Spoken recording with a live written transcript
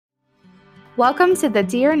Welcome to the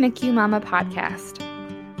Dear NICU Mama podcast.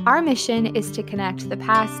 Our mission is to connect the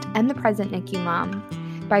past and the present NICU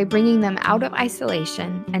mom by bringing them out of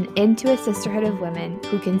isolation and into a sisterhood of women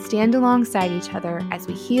who can stand alongside each other as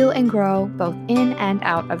we heal and grow both in and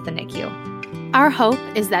out of the NICU. Our hope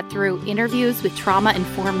is that through interviews with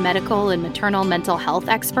trauma-informed medical and maternal mental health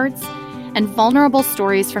experts and vulnerable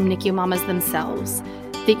stories from NICU mamas themselves,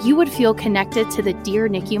 that you would feel connected to the Dear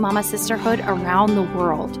NICU Mama sisterhood around the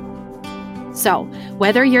world. So,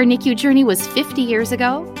 whether your NICU journey was 50 years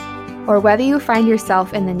ago, or whether you find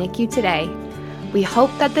yourself in the NICU today, we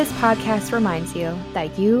hope that this podcast reminds you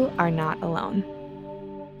that you are not alone.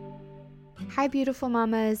 Hi, beautiful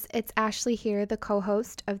mamas. It's Ashley here, the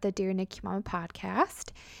co-host of the Dear NICU Mama podcast.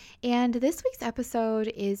 And this week's episode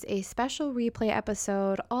is a special replay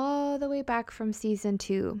episode all the way back from season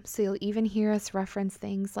 2. So you'll even hear us reference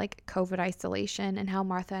things like COVID isolation and how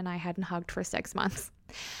Martha and I hadn't hugged for 6 months.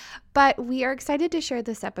 But we are excited to share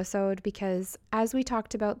this episode because as we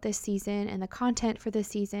talked about this season and the content for this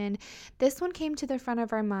season, this one came to the front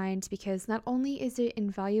of our minds because not only is it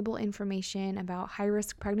invaluable information about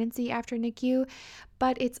high-risk pregnancy after NICU,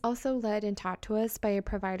 but it's also led and taught to us by a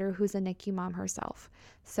provider who's a NICU mom herself.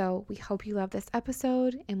 So we hope you love this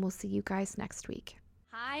episode and we'll see you guys next week.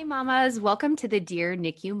 Hi, mamas. Welcome to the Dear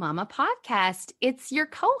NICU Mama podcast. It's your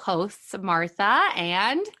co-hosts, Martha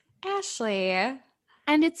and Ashley.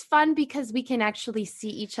 And it's fun because we can actually see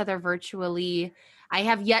each other virtually. I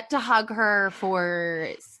have yet to hug her for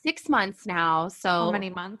 6 months now. So How many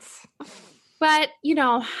months? But, you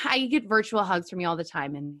know, I get virtual hugs from you all the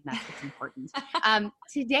time, and that's what's important.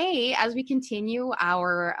 Today, as we continue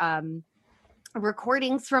our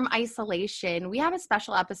recordings from isolation, we have a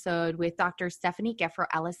special episode with Dr. Stefanie Gefroh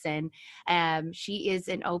Ellison. She is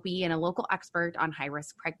an OB and a local expert on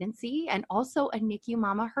high-risk pregnancy and also a NICU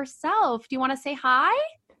mama herself. Do you want to say hi?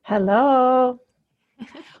 Hello.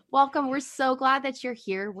 Welcome. We're so glad that you're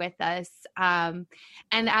here with us. And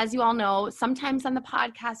as you all know, sometimes on the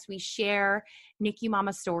podcast, we share NICU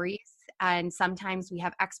mama stories. And sometimes we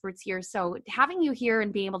have experts here. So having you here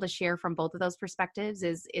and being able to share from both of those perspectives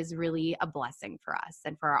is really a blessing for us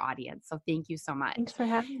and for our audience. So thank you so much. Thanks for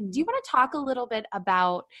having me. Do you want to talk a little bit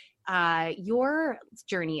about your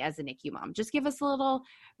journey as a NICU mom? Just give us a little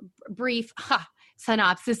brief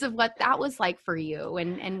synopsis of what that was like for you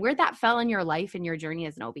and where that fell in your life and your journey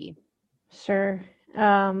as an OB. Sure.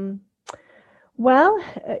 Well,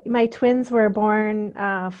 my twins were born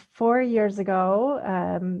 4 years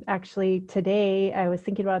ago. Actually, today, I was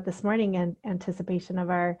thinking about it this morning in anticipation of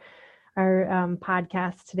our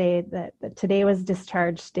podcast today, that today was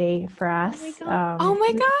discharge day for us. Oh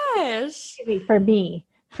my gosh. For me.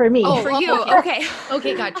 Oh, for you. Okay.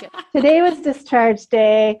 Okay, gotcha. Today was discharge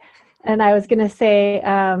day. And I was going to say,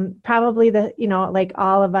 probably like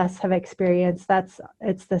all of us have experienced,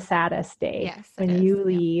 it's the saddest day. Yes, when you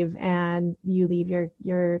leave and you leave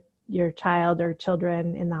your child or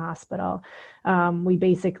children in the hospital. We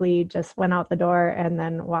basically just went out the door and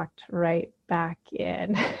then walked right back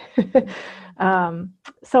in.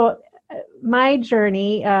 So my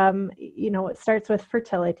journey, it starts with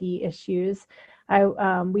fertility issues.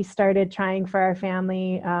 We started trying for our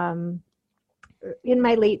family, in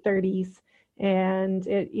my late 30s, and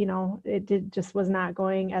it just was not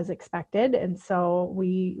going as expected. And so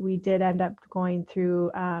we did end up going through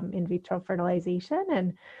in vitro fertilization,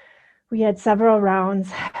 and we had several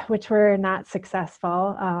rounds which were not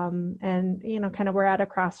successful. And kind of we're at a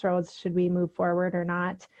crossroads, should we move forward or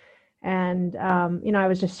not? And I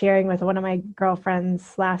was just sharing with one of my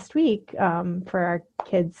girlfriends last week for our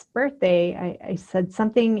kid's birthday. I said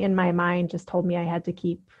something in my mind just told me I had to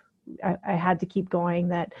keep going,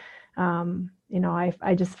 that,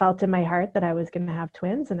 I just felt in my heart that I was going to have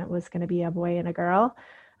twins and it was going to be a boy and a girl.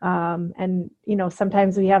 And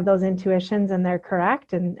sometimes we have those intuitions and they're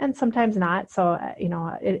correct and sometimes not. So,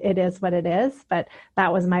 it is what it is, but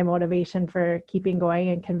that was my motivation for keeping going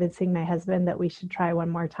and convincing my husband that we should try one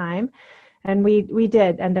more time. And we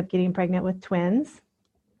did end up getting pregnant with twins.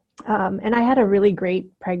 And I had a really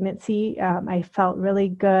great pregnancy. I felt really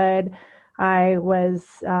good. I was,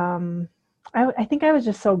 I think I was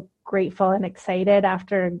just so grateful and excited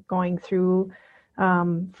after going through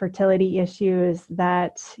fertility issues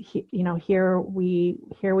that, here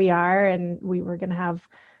we are, and we were going to have,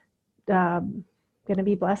 going to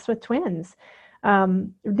be blessed with twins.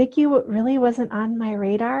 NICU really wasn't on my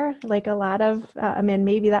radar, like a lot of,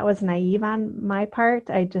 maybe that was naive on my part.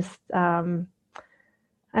 I just,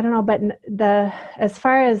 I don't know, but as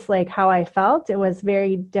far as like how I felt, it was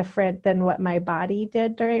very different than what my body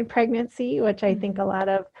did during pregnancy, which I think a lot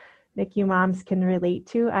of NICU moms can relate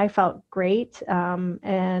to. I felt great.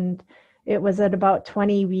 And it was at about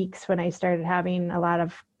 20 weeks when I started having a lot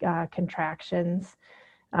of contractions.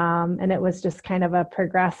 And it was just kind of a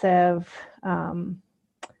progressive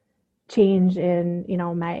change in,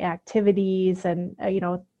 my activities. And,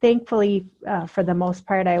 thankfully, for the most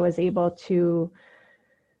part, I was able to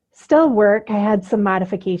still work. I had some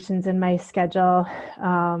modifications in my schedule.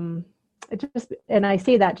 And I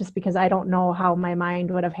say that just because I don't know how my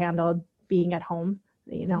mind would have handled being at home,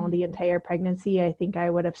 the entire pregnancy. I think I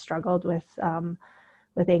would have struggled with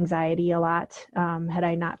anxiety a lot had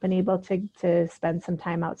I not been able to spend some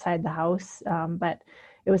time outside the house. But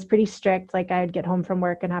it was pretty strict. Like I'd get home from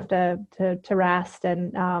work and have to rest.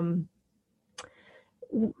 And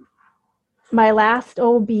my last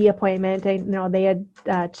OB appointment, they had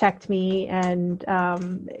checked me, and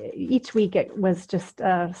each week it was just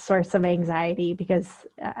a source of anxiety because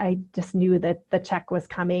I just knew that the check was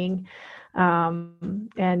coming.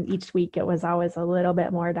 And each week it was always a little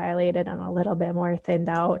bit more dilated and a little bit more thinned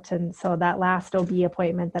out. And so that last OB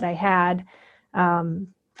appointment that I had,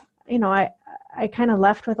 I kind of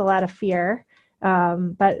left with a lot of fear,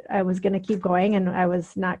 but I was going to keep going, and I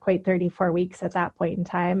was not quite 34 weeks at that point in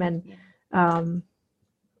time. And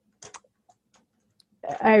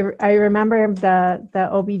I remember the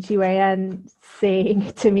OBGYN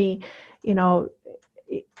saying to me,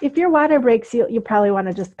 if your water breaks, you probably want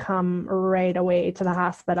to just come right away to the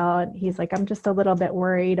hospital. And he's like, I'm just a little bit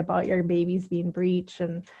worried about your babies being breech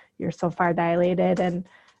and you're so far dilated. And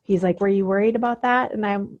he's like, were you worried about that? And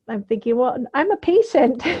I'm thinking, well, I'm a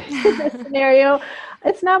patient in this scenario.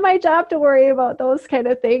 It's not my job to worry about those kind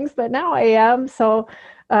of things, but now I am. So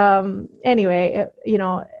anyway,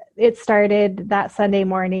 it started that Sunday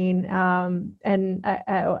morning, and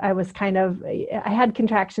I was I had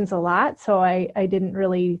contractions a lot, so I didn't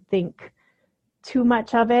really think too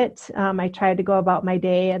much of it. I tried to go about my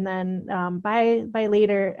day, and then by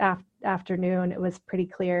later afternoon, it was pretty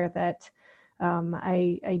clear that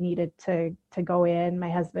I needed to go in.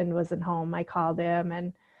 My husband wasn't home. I called him,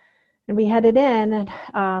 and we headed in.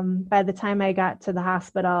 And by the time I got to the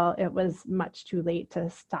hospital, it was much too late to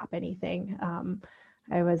stop anything.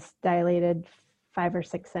 I was dilated 5 or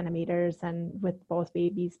 6 centimeters, and with both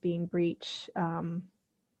babies being breech,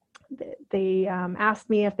 they asked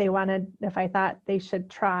me if I thought they should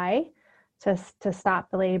try to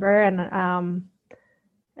stop the labor. And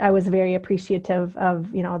I was very appreciative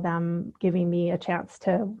of, them giving me a chance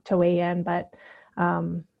to weigh in. But, I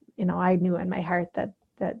knew in my heart that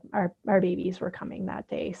our babies were coming that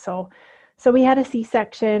day. So we had a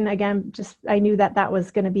C-section. Again, I knew that was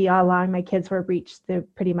going to be all along. My kids were breeched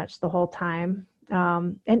pretty much the whole time.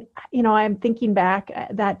 And, I'm thinking back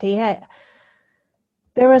that day,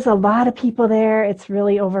 there was a lot of people there. It's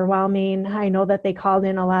really overwhelming. I know that they called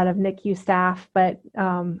in a lot of NICU staff, but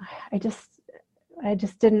I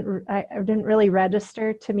didn't really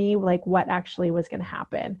register to me like what actually was going to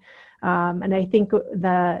happen. And I think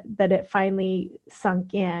that it finally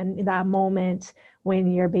sunk in, that moment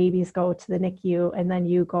when your babies go to the NICU and then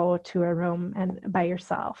you go to a room and by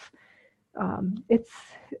yourself. It's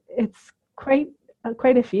quite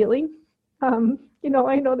a feeling.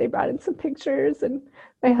 I know they brought in some pictures, and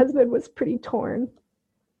my husband was pretty torn.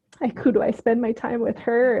 Like, who do I spend my time with,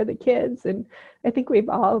 her or the kids? And I think we've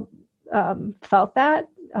all felt that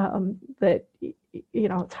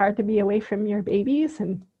it's hard to be away from your babies.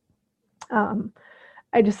 And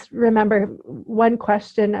I just remember one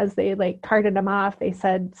question as they carted them off, they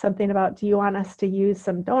said something about, do you want us to use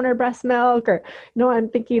some donor breast milk? Or, I'm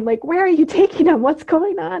thinking where are you taking them? What's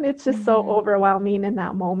going on? It's just so overwhelming in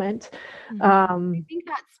that moment. I think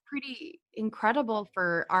that's pretty incredible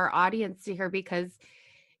for our audience to hear, because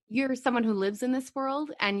you're someone who lives in this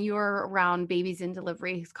world and you're around babies and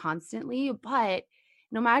deliveries constantly, but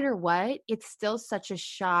no matter what, it's still such a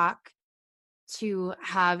shock to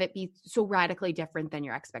have it be so radically different than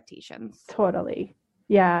your expectations. Totally.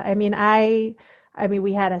 Yeah. I mean,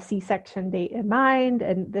 we had a C-section date in mind,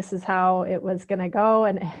 and this is how it was going to go.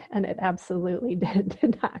 And it absolutely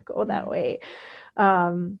did not go that way.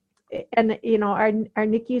 And, our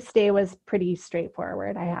NICU stay was pretty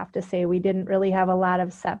straightforward. I have to say, we didn't really have a lot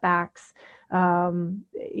of setbacks.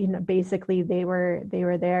 Basically they were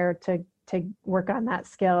there to work on that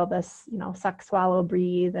skill, this, suck, swallow,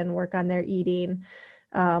 breathe, and work on their eating.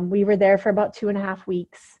 We were there for about 2.5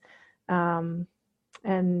 weeks. And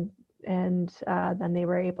then they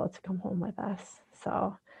were able to come home with us.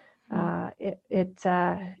 So it's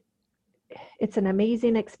an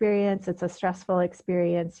amazing experience. It's a stressful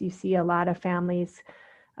experience. You see a lot of families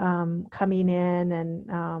coming in,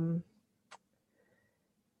 and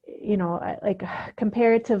like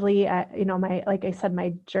comparatively, like I said,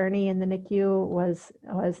 my journey in the NICU was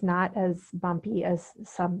not as bumpy as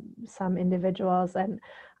some individuals. And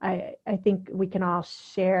I think we can all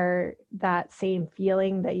share that same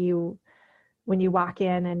feeling that when you walk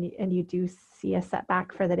in and you do see a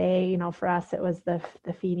setback for the day. For us, it was the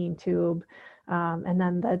feeding tube, and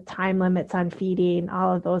then the time limits on feeding,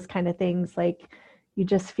 all of those kind of things. Like, you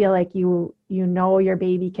just feel like your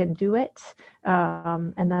baby can do it,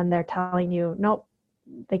 and then they're telling you, nope,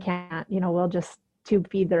 they can't. We'll just tube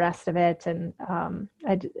feed the rest of it. And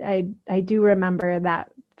I do remember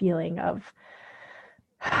that feeling of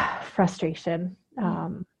frustration,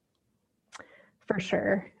 for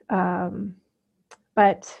sure.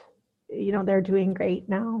 But they're doing great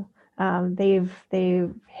now. They've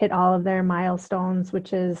hit all of their milestones,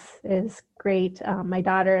 which is great. My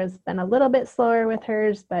daughter has been a little bit slower with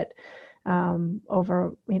hers, but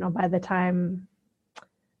over, by the time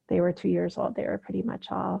they were 2 years old, they were pretty much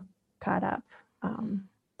all caught up.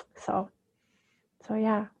 So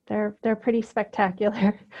yeah, they're pretty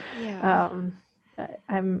spectacular. Yeah.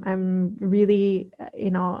 I'm really,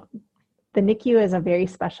 the NICU is a very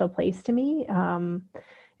special place to me.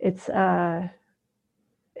 It's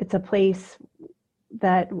a place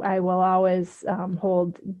that I will always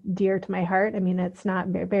hold dear to my heart. I mean, it's not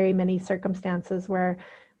very many circumstances where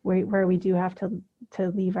we do have to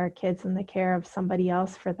leave our kids in the care of somebody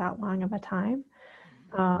else for that long of a time.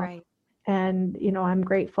 Right. And, I'm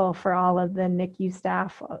grateful for all of the NICU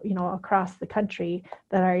staff, across the country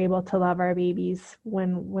that are able to love our babies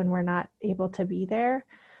when we're not able to be there.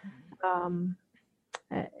 And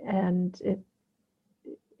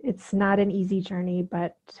it's not an easy journey,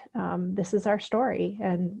 but this is our story.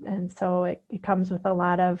 And so it comes with a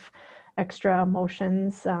lot of extra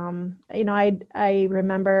emotions. I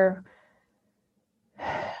remember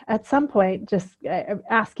at some point just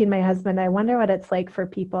asking my husband, I wonder what it's like for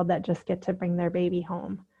people that just get to bring their baby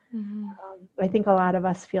home. I think a lot of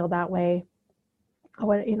us feel that way.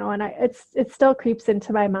 And it still creeps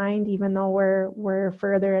into my mind, even though we're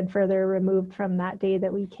further and further removed from that day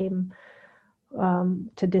that we came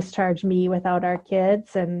to discharge me without our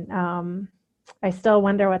kids. And I still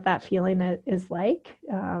wonder what that feeling is like,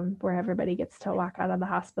 where everybody gets to walk out of the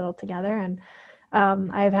hospital together. And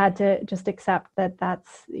I've had to just accept that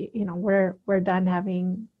that's, we're done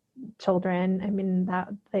having children. I mean,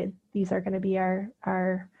 these are going to be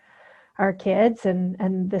our kids,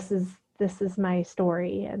 and this is my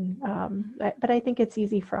story. And but I think it's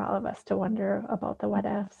easy for all of us to wonder about the what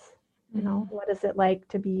ifs. What is it like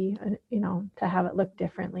to be, to have it look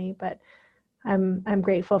differently? But I'm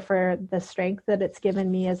grateful for the strength that it's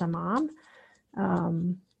given me as a mom.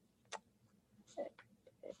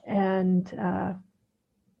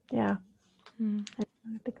 Yeah,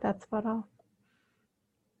 I think that's about all.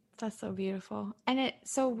 That's so beautiful. And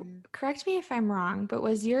correct me if I'm wrong, but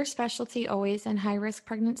was your specialty always in high risk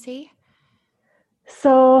pregnancy?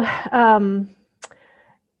 So,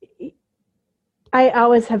 I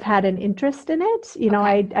always have had an interest in it.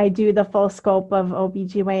 Okay. I do the full scope of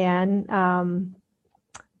OBGYN,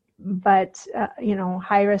 but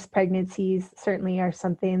high risk pregnancies certainly are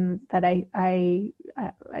something that I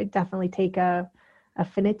definitely take a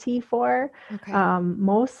affinity for. Okay.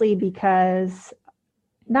 Mostly because,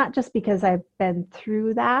 not just because I've been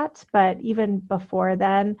through that, but even before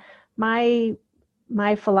then, my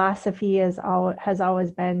philosophy has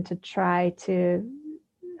always been to try to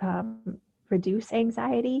reduce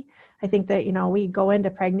anxiety. I think that, we go into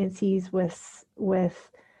pregnancies with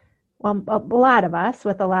a lot of us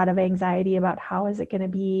with a lot of anxiety about how is it going to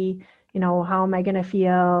be, how am I going to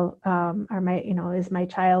feel? Is my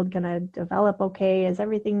child going to develop okay? Is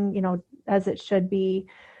everything, as it should be?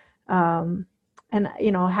 And,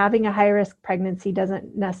 having a high risk pregnancy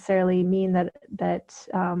doesn't necessarily mean that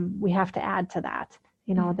we have to add to that.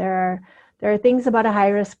 There are things about a high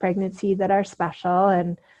risk pregnancy that are special.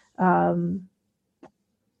 And,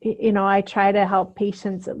 I try to help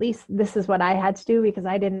patients. At least this is what I had to do, because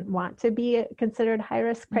I didn't want to be considered high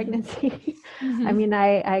risk pregnancy. I mean,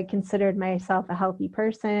 I considered myself a healthy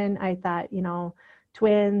person. I thought,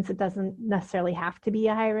 twins, it doesn't necessarily have to be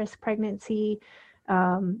a high risk pregnancy.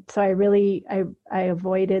 So I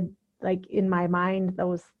avoided, like, in my mind,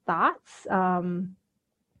 those thoughts. And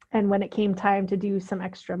when it came time to do some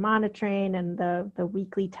extra monitoring and the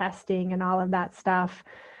weekly testing and all of that stuff,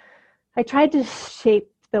 I tried to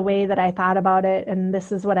shape the way that I thought about it, and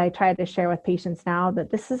this is what I try to share with patients now, that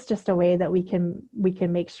this is just a way that we can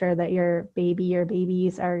make sure that your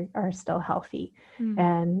babies are still healthy.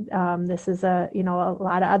 And this is a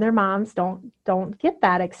lot of other moms don't get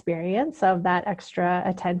that experience of that extra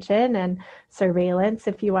attention and surveillance,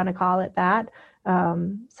 if you want to call it that.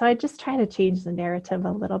 So I just try to change the narrative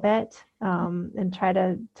a little bit, and try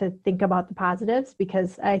to think about the positives,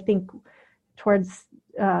 because I think towards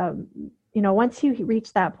once you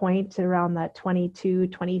reach that point around that 22,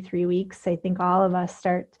 23 weeks, I think all of us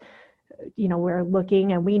start, we're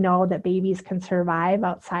looking and we know that babies can survive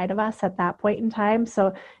outside of us at that point in time.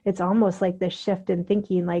 So it's almost like this shift in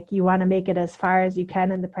thinking, like you want to make it as far as you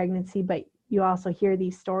can in the pregnancy, but you also hear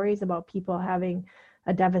these stories about people having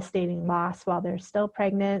a devastating loss while they're still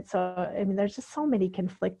pregnant. So, I mean, there's just so many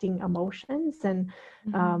conflicting emotions. And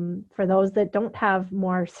for those that don't have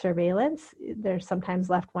more surveillance, they're sometimes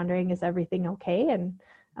left wondering, is everything okay? And,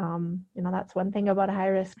 that's one thing about a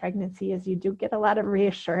high-risk pregnancy is you do get a lot of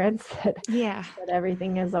reassurance that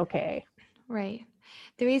everything is okay. Right.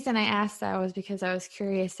 The reason I asked that was because I was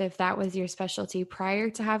curious if that was your specialty prior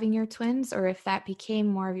to having your twins, or if that became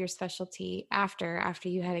more of your specialty after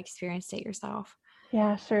you had experienced it yourself.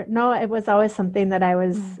 Yeah, sure. No, it was always something that I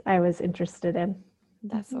was interested in.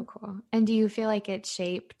 That's so cool. And do you feel like it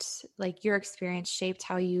shaped, like your experience shaped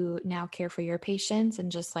how you now care for your patients,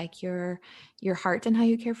 and just like your heart and how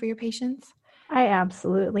you care for your patients? I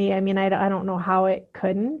absolutely. I mean, I don't know how it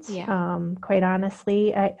couldn't. Quite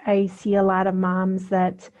honestly, I see a lot of moms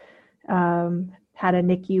that had a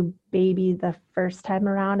NICU baby the first time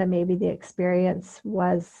around, and maybe the experience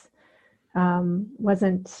wasn't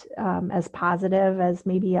as positive as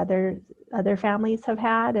maybe other families have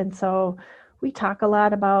had. And so we talk a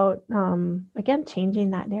lot about, again,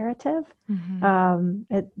 changing that narrative,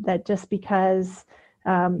 that just because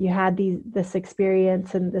you had this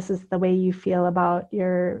experience and this is the way you feel about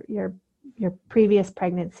your previous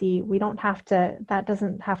pregnancy, that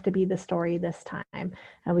doesn't have to be the story this time,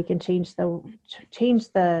 and we can change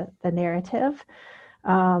the narrative.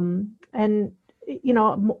 And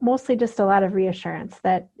mostly just a lot of reassurance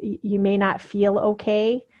that you may not feel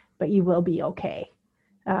okay, but you will be okay.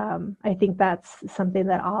 I think that's something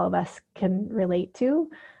that all of us can relate to,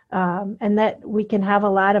 and that we can have a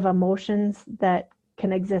lot of emotions that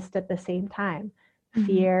can exist at the same time.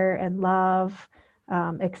 Fear and love,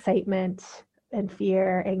 excitement and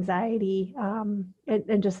fear, anxiety,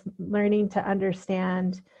 and just learning to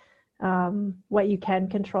understand what you can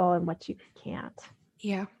control and what you can't.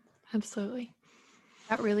 Yeah, absolutely.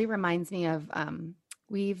 That really reminds me of,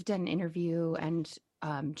 we've done an interview and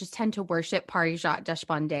just tend to worship Parijat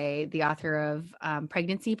Deshpande, the author of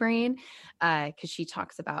Pregnancy Brain, because she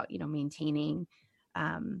talks about, maintaining,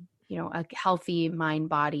 a healthy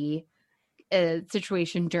mind-body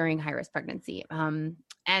situation during high-risk pregnancy.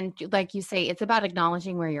 And like you say, it's about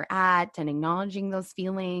acknowledging where you're at and acknowledging those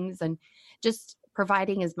feelings and just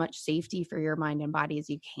providing as much safety for your mind and body as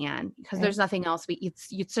you can, because there's nothing else. It's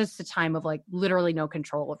just a time of like literally no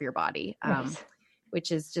control of your body,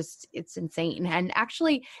 which is just, it's insane. And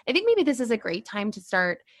actually, I think maybe this is a great time to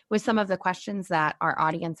start with some of the questions that our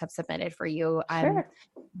audience have submitted for you. Sure.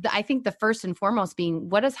 I think the first and foremost being,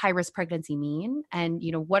 what does high-risk pregnancy mean? And,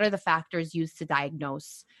 what are the factors used to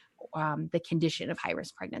diagnose the condition of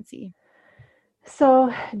high-risk pregnancy?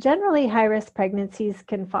 So generally, high-risk pregnancies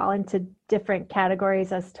can fall into different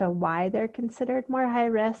categories as to why they're considered more high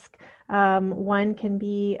risk. One can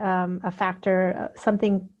be a factor,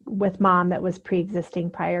 something with mom that was pre-existing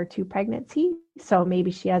prior to pregnancy. So maybe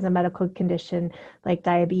she has a medical condition like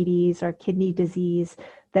diabetes or kidney disease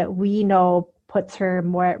that we know puts her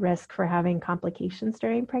more at risk for having complications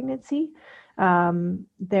during pregnancy.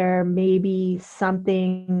 There may be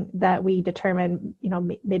something that we determine,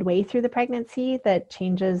 midway through the pregnancy that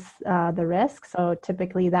changes the risk. So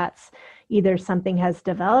typically that's either something has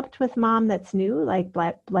developed with mom that's new, like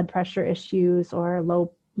blood pressure issues or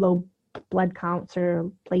low blood counts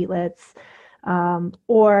or platelets,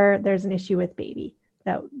 or there's an issue with baby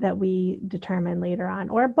that we determine later on,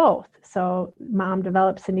 or both. So mom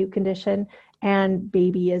develops a new condition and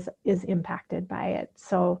baby is impacted by it.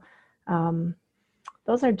 So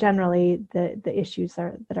those are generally the issues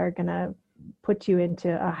that are going to put you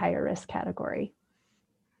into a higher risk category.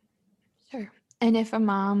 Sure. And if a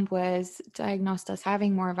mom was diagnosed as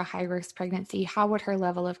having more of a high risk pregnancy, how would her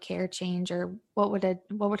level of care change, or what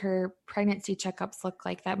would her pregnancy checkups look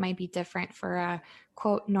like that might be different for a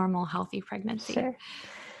quote normal healthy pregnancy? Sure.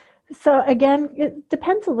 So again, it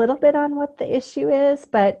depends a little bit on what the issue is,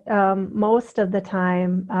 but most of the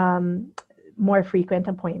time, more frequent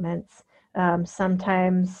appointments,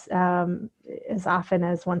 sometimes as often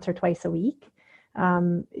as once or twice a week.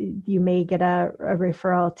 You may get a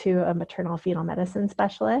referral to a maternal fetal medicine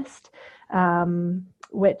specialist,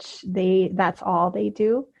 which that's all they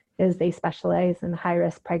do, is they specialize in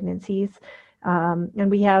high-risk pregnancies.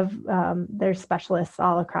 And we have, there's specialists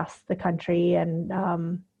all across the country,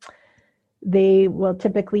 and they will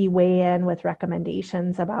typically weigh in with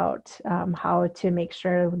recommendations about how to make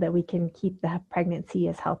sure that we can keep the pregnancy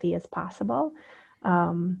as healthy as possible.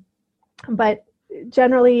 But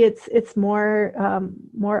generally, it's more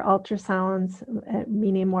ultrasounds,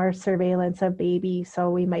 meaning more surveillance of baby. So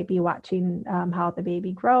we might be watching how the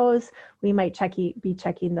baby grows. We might be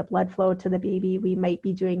checking the blood flow to the baby. We might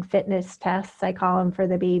be doing fitness tests, I call them, for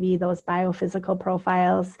the baby, those biophysical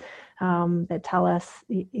profiles that tell us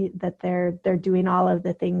that they're doing all of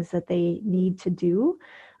the things that they need to do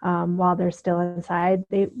while they're still inside.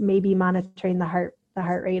 They may be monitoring the heart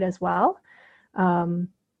rate as well.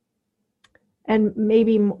 And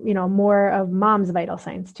maybe, more of mom's vital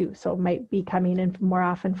signs too. So it might be coming in more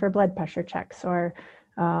often for blood pressure checks, or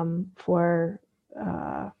for,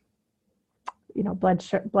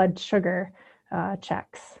 blood sugar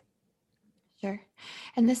checks. Sure.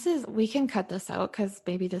 And we can cut this out because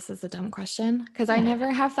maybe this is a dumb question, because I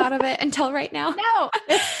never have thought of it until right now. No,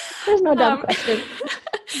 there's no dumb question.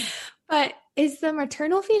 But is the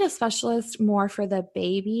maternal fetal specialist more for the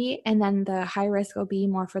baby and then the high risk OB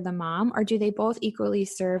more for the mom, or do they both equally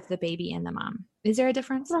serve the baby and the mom? Is there a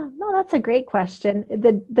difference? No, that's a great question.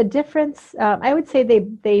 The difference, I would say they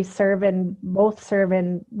both serve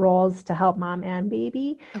in roles to help mom and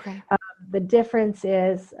baby. Okay. The difference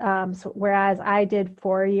is, so whereas I did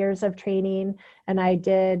 4 years of training and I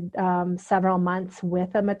did several months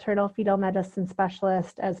with a maternal fetal medicine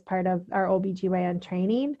specialist as part of our OBGYN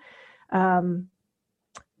training,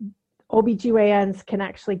 OBGYNs can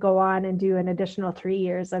actually go on and do an additional 3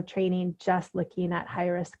 years of training just looking at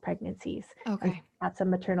high-risk pregnancies. Okay. And that's a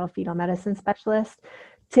maternal fetal medicine specialist.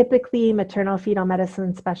 Typically, maternal fetal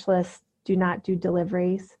medicine specialists do not do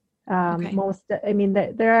deliveries. Okay.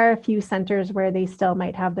 There are a few centers where they still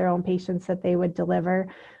might have their own patients that they would deliver,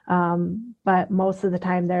 but most of the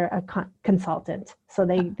time they're a consultant. So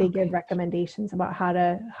they give recommendations about how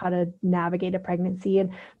to navigate a pregnancy.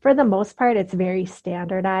 And for the most part, it's very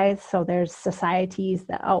standardized. So there's societies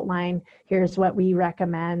that outline, here's what we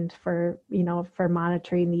recommend for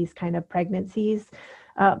monitoring these kind of pregnancies.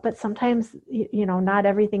 But sometimes, not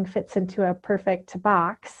everything fits into a perfect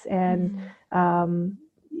box, and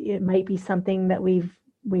it might be something that we've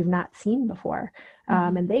not seen before,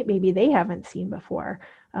 and maybe they haven't seen before,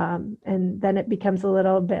 and then it becomes a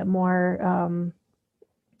little bit more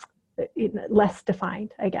less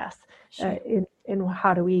defined, I guess. Sure. In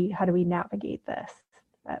how do we navigate this?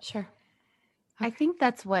 Sure. I think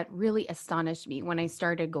that's what really astonished me when I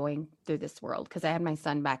started going through this world, because I had my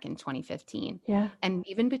son back in 2015. Yeah. And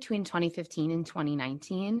even between 2015 and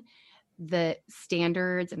 2019, the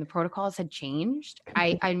standards and the protocols had changed.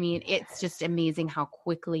 I mean, it's just amazing how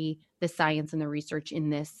quickly the science and the research in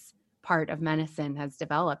this part of medicine has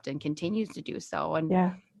developed and continues to do so.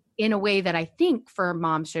 And in a way that I think for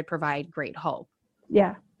moms should provide great hope.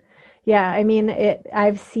 Yeah. Yeah, I mean,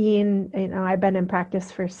 I've seen, I've been in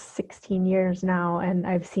practice for 16 years now, and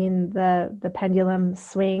I've seen the pendulum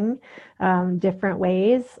swing different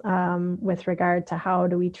ways with regard to how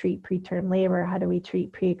do we treat preterm labor, how do we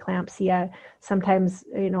treat preeclampsia. Sometimes,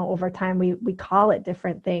 over time we call it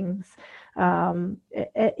different things.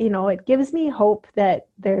 It gives me hope that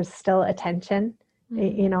there's still attention,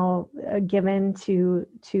 given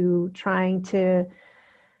to trying to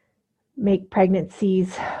make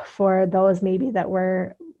pregnancies for those maybe that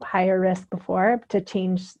were higher risk before to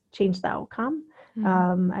change the outcome.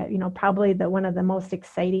 Probably one of the most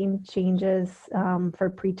exciting changes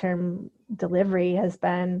for preterm delivery has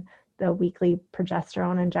been the weekly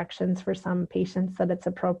progesterone injections for some patients that it's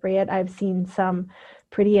appropriate. I've seen some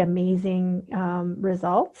pretty amazing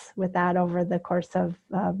results with that over the course of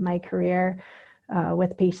my career.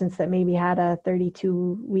 With patients that maybe had a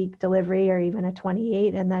 32-week delivery or even a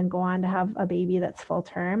 28, and then go on to have a baby that's full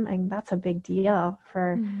term, and that's a big deal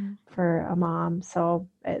for a mom. So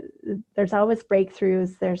there's always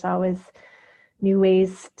breakthroughs. There's always new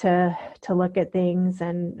ways to look at things,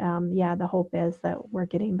 and the hope is that we're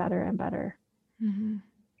getting better and better. Mm-hmm.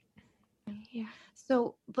 Yeah.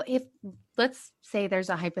 So, but if let's say there's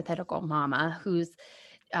a hypothetical mama who's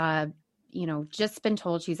just been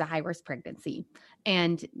told she's a high-risk pregnancy,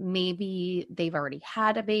 and maybe they've already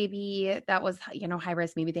had a baby that was, high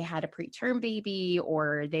risk. Maybe they had a preterm baby,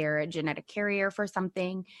 or they're a genetic carrier for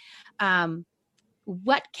something.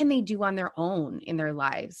 what can they do on their own in their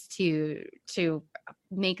lives to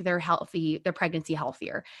make their pregnancy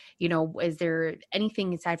healthier? Is there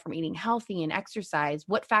anything aside from eating healthy and exercise?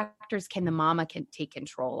 What factors can the mama take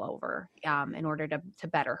control over in order to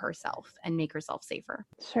better herself and make herself safer?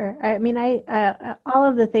 Sure. I mean, all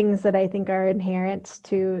of the things that I think are inherent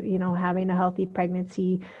to, having a healthy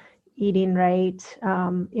pregnancy, eating right.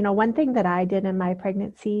 One thing that I did in my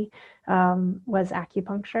pregnancy was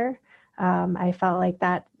acupuncture. I felt like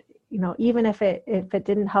that, even if it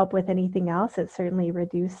didn't help with anything else, it certainly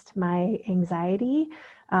reduced my anxiety.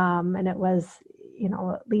 And it was,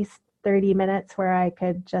 at least 30 minutes where I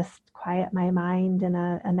could just quiet my mind in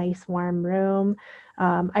a nice warm room.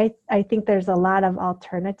 I think there's a lot of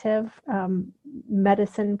alternative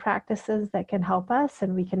medicine practices that can help us,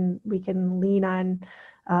 and we can lean on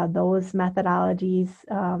those methodologies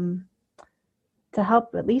to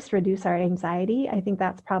help at least reduce our anxiety. I think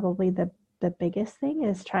that's probably the biggest thing,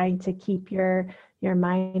 is trying to keep your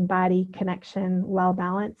mind-body connection well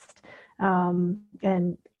balanced,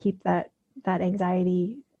 and keep that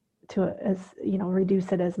anxiety to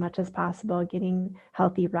reduce it as much as possible, getting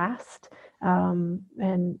healthy rest,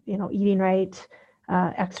 and eating right,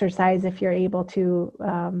 exercise if you're able to,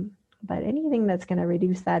 but anything that's going to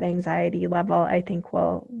reduce that anxiety level, I think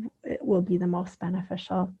will be the most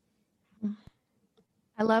beneficial.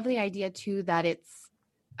 I love the idea too that it's,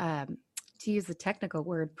 to use the technical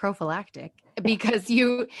word, prophylactic, because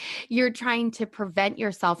you're trying to prevent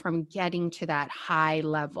yourself from getting to that high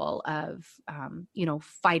level of,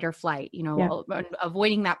 fight or flight,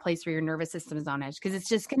 avoiding that place where your nervous system is on edge. Because it's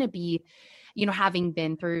just going to be, having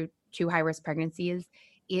been through 2 high-risk pregnancies,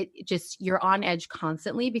 you're on edge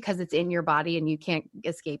constantly because it's in your body and you can't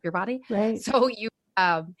escape your body. Right. So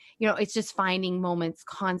it's just finding moments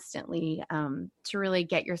constantly to really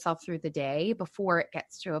get yourself through the day before it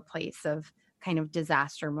gets to a place of kind of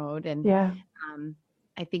disaster mode. And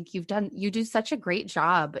I think you do such a great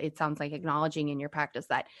job. It sounds like acknowledging in your practice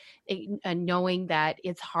that knowing that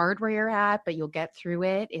it's hard where you're at, but you'll get through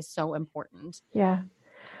it is so important. Yeah.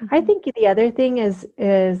 I think the other thing is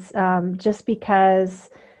just because,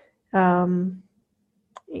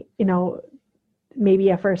 maybe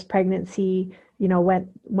a first pregnancy,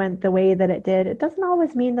 went the way that it did, it doesn't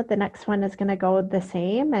always mean that the next one is going to go the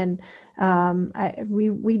same. And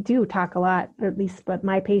we do talk a lot, or at least with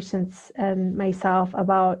my patients and myself,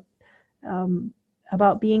 about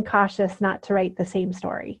being cautious not to write the same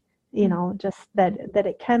story. Just that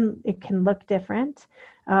it can look different.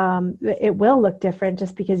 It will look different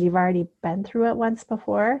just because you've already been through it once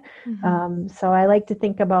before. So I like to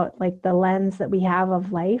think about like the lens that we have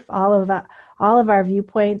of life. All of our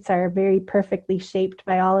viewpoints are very perfectly shaped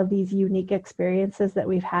by all of these unique experiences that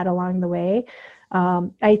we've had along the way.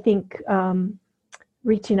 I think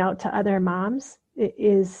reaching out to other moms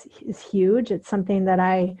is huge. It's something that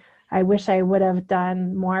I wish I would have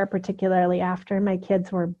done more, particularly after my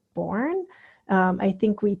kids were born. I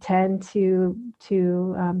think we tend to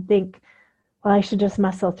think, well, I should just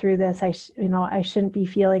muscle through this. I shouldn't be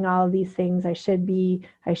feeling all of these things. I should,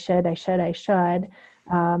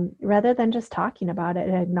 rather than just talking about it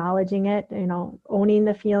and acknowledging it, owning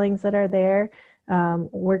the feelings that are there,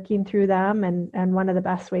 working through them. And one of the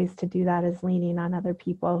best ways to do that is leaning on other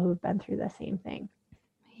people who've been through the same thing.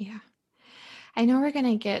 Yeah. I know we're going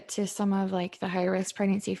to get to some of like the high risk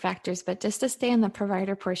pregnancy factors, but just to stay in the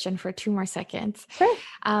provider portion for 2 more seconds. Sure.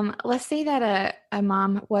 Let's say that a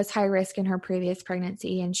mom was high risk in her previous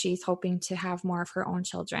pregnancy and she's hoping to have more of her own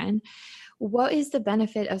children. What is the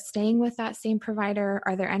benefit of staying with that same provider?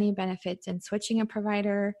 Are there any benefits in switching a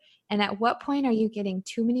provider? And at what point are you getting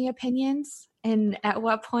too many opinions? And at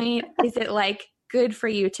what point is it like good for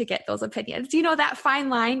you to get those opinions? That fine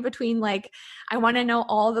line between like, I want to know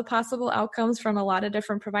all the possible outcomes from a lot of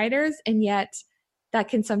different providers, and yet that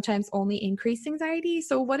can sometimes only increase anxiety.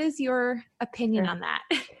 So what is your opinion on that?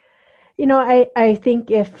 I think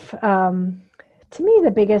to me,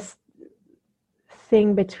 the biggest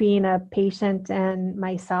thing between a patient and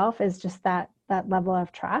myself is just that level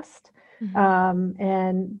of trust.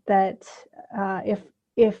 And that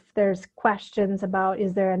if there's questions about,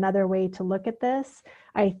 is there another way to look at this?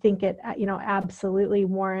 I think it, absolutely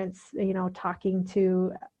warrants, talking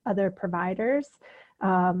to other providers.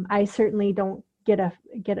 I certainly don't get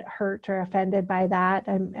hurt or offended by that.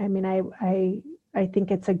 I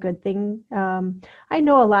think it's a good thing. I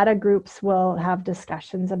know a lot of groups will have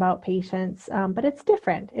discussions about patients, but it's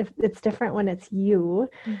different. It's different when it's you,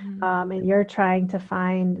 and you're trying to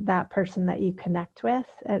find that person that you connect with.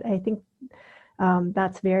 I think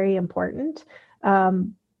that's very important.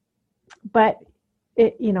 But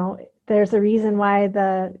there's a reason why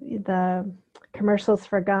the commercials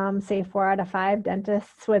for gum say 4 out of 5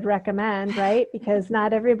 dentists would recommend, right? Because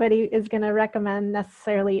not everybody is going to recommend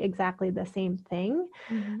necessarily exactly the same thing.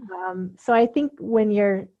 So I think when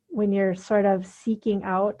you're sort of seeking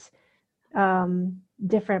out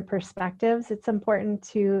different perspectives, it's important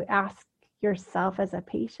to ask yourself as a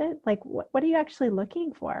patient, like, what are you actually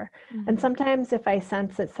looking for? And sometimes if I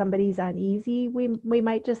sense that somebody's uneasy, we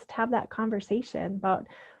might just have that conversation about,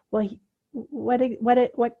 well,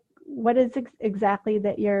 what is exactly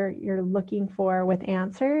that you're looking for with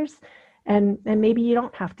answers, and maybe you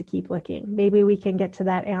don't have to keep looking. Maybe we can get to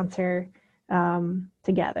that answer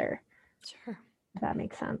together. Sure. If that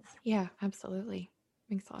makes sense. Yeah, absolutely.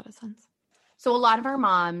 Makes a lot of sense. So a lot of our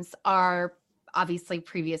moms are obviously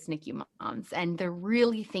previous NICU moms, and they're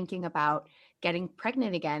really thinking about getting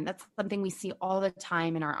pregnant again. That's something we see all the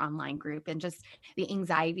time in our online group, and just the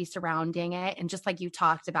anxiety surrounding it. And just like you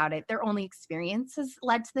talked about it, their only experience has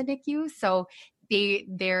led to the NICU. So they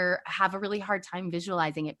have a really hard time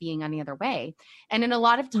visualizing it being any other way. And in a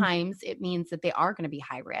lot of times it means that they are going to be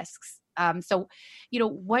high risks. So,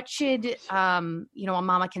 what should, a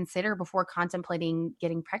mama consider before contemplating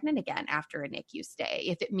getting pregnant again after a NICU stay,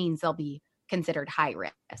 if it means they'll be considered high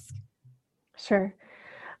risk? Sure.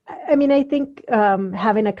 I mean, I think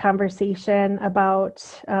having a conversation about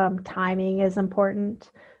timing is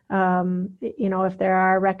important. If there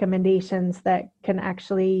are recommendations that can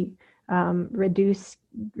actually reduce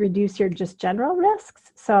your just general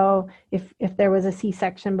risks. So if there was a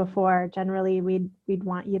C-section before, generally we'd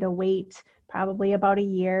want you to wait probably about a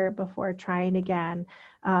year before trying again.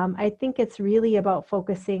 I think it's really about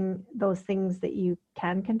focusing those things that you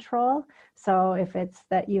can control. So if it's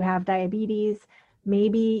that you have diabetes,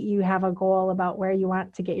 maybe you have a goal about where you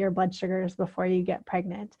want to get your blood sugars before you get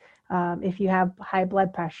pregnant. If you have high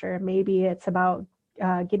blood pressure, maybe it's about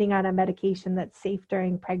getting on a medication that's safe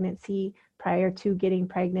during pregnancy prior to getting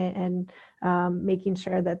pregnant, and making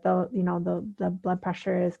sure that the blood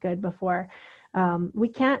pressure is good before. We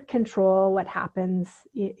can't control what happens,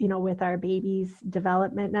 with our baby's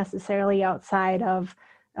development necessarily outside of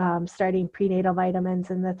starting prenatal vitamins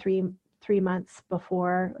in the three months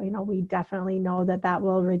before. We definitely know that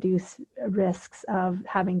will reduce risks of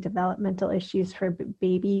having developmental issues for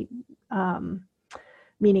baby,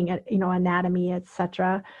 meaning, anatomy,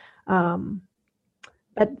 etc.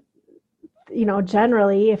 But,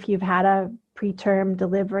 generally, if you've had a preterm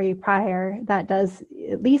delivery prior, that does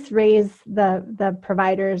at least raise the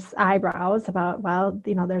provider's eyebrows about,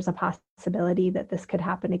 there's a possibility that this could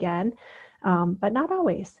happen again. But not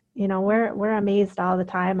always. We're amazed all the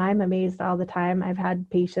time. I'm amazed all the time. I've had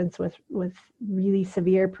patients with really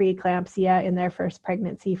severe preeclampsia in their first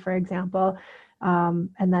pregnancy, for example,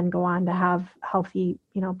 and then go on to have healthy,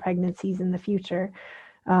 pregnancies in the future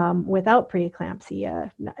without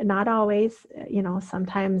preeclampsia. Not always.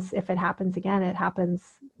 Sometimes if it happens again, it happens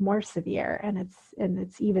more severe, and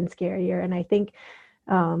it's even scarier. And I think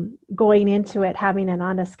going into it, having an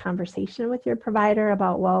honest conversation with your provider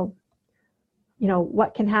about,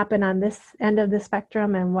 what can happen on this end of the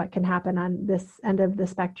spectrum and what can happen on this end of the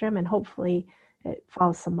spectrum, and hopefully it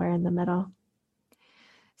falls somewhere in the middle.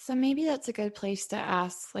 So maybe that's a good place to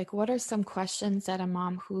ask, what are some questions that a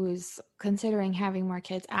mom who's considering having more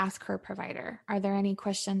kids ask her provider? Are there any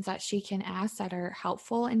questions that she can ask that are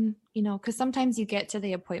helpful? And, because sometimes you get to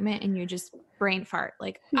the appointment and you just brain fart,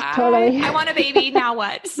 totally. I want a baby, now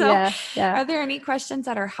what? So yeah. Are there any questions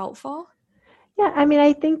that are helpful? Yeah, I mean,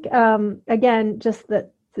 I think, again, just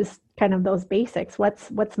this kind of those basics.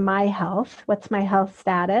 What's my health? What's my health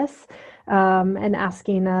status? And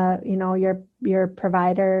asking, your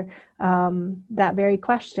provider that very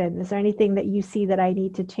question. Is there anything that you see that I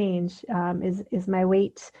need to change? Is my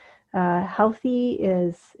weight healthy?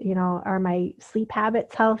 Are my sleep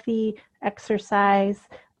habits healthy? Exercise,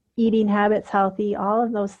 eating habits healthy? All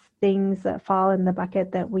of those things that fall in the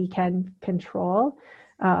bucket that we can control.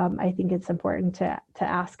 I think it's important to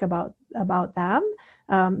ask about them.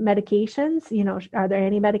 Medications, are there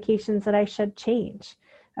any medications that I should change?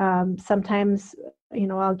 Sometimes,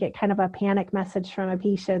 I'll get kind of a panic message from a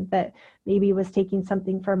patient that maybe was taking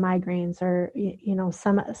something for migraines or,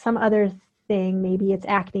 some other thing, maybe it's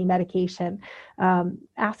acne medication.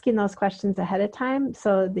 Asking those questions ahead of time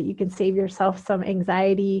so that you can save yourself some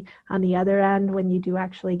anxiety on the other end when you do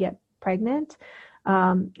actually get pregnant.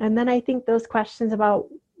 And then I think those questions about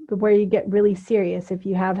where you get really serious, if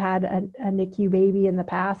you have had a NICU baby in the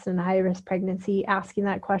past and a high-risk pregnancy, asking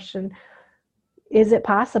that question, is it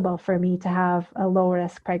possible for me to have a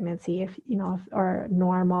low-risk pregnancy, or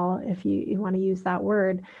normal, if you want to use that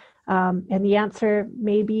word? And the answer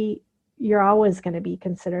may be you're always going to be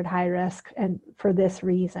considered high risk, and for this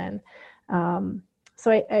reason. So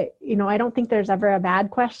I don't think there's ever a bad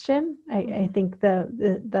question. I think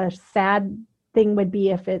the sad thing would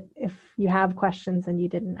be if you have questions and you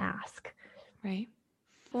didn't ask. Right.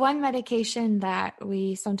 One medication that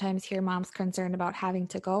we sometimes hear moms concerned about having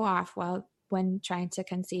to go off when trying to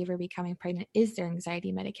conceive or becoming pregnant is their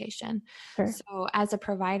anxiety medication. Sure. So as a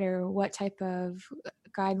provider, what type of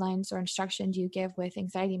guidelines or instruction do you give with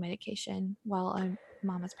anxiety medication while a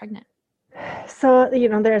mom is pregnant? So,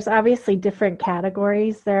 there's obviously different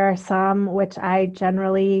categories. There are some which I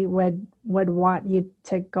generally would want you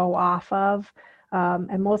to go off of.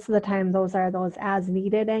 And most of the time, those are those as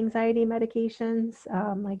needed anxiety medications,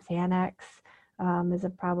 like Xanax is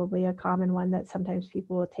probably a common one that sometimes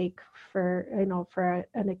people will take for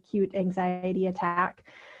an acute anxiety attack.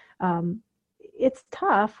 It's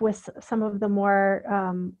tough with some of the more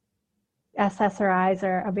SSRIs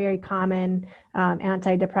are a very common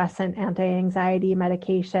antidepressant, anti-anxiety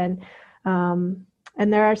medication.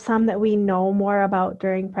 And there are some that we know more about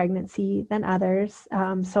during pregnancy than others.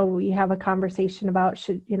 So we have a conversation about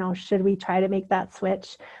should we try to make that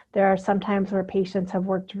switch? There are some times where patients have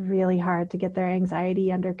worked really hard to get their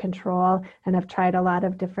anxiety under control and have tried a lot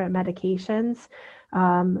of different medications.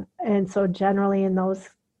 And so generally in those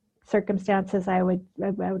circumstances, I would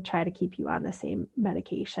try to keep you on the same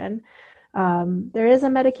medication. There is a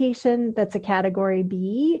medication that's a category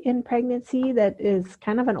B in pregnancy that is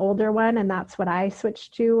kind of an older one, and that's what I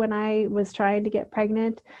switched to when I was trying to get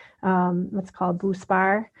pregnant. It's called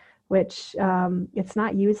Buspar, which it's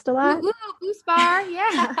not used a lot. Buspar,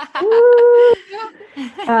 yeah.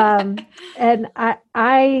 And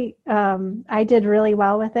I did really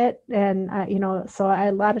well with it, and so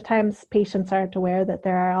a lot of times patients aren't aware that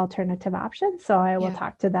there are alternative options, so I will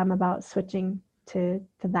talk to them about switching to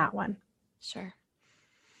that one. Sure.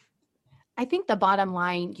 I think the bottom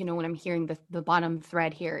line, when I'm hearing the bottom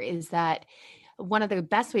thread here is that one of the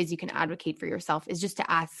best ways you can advocate for yourself is just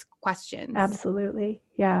to ask questions. Absolutely.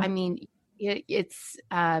 Yeah. I mean, it's,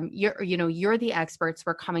 you're the experts.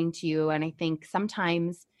 We're coming to you. And I think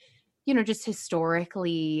sometimes, just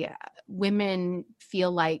historically, women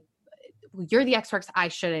feel like you're the experts. I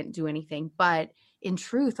shouldn't do anything. But in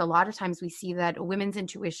truth, a lot of times we see that women's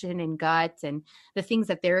intuition and gut and the things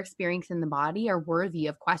that they're experiencing in the body are worthy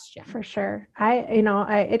of question. For sure.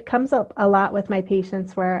 It comes up a lot with my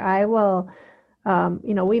patients where I will,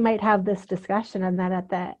 we might have this discussion and then at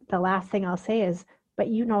the last thing I'll say is, but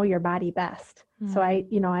you know your body best. Mm-hmm. So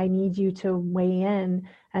I need you to weigh in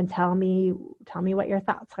and tell me what your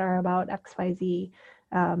thoughts are about XYZ.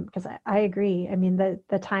 Because I agree. I mean,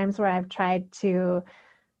 the times where I've tried to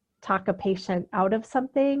talk a patient out of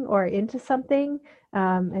something or into something,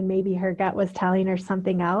 and maybe her gut was telling her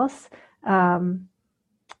something else. I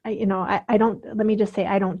don't, let me just say,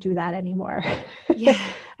 I don't do that anymore. Yeah.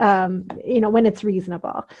 When it's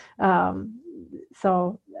reasonable.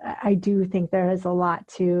 So I do think there is a lot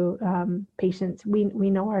to patients.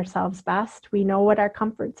 We know ourselves best. We know what our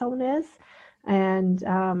comfort zone is. And,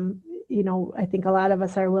 I think a lot of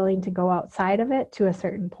us are willing to go outside of it to a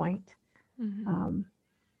certain point. Mm-hmm.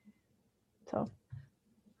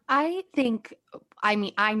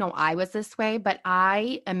 I know I was this way, but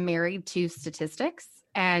I am married to statistics,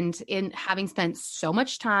 and in having spent so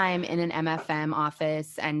much time in an MFM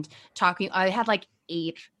office and talking, I had like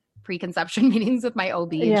 8 preconception meetings with my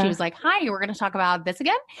OB, and she was like, "Hi, we're going to talk about this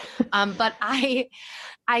again." But I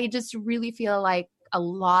just really feel like a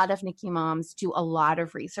lot of NICU moms do a lot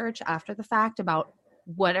of research after the fact about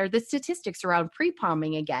what are the statistics around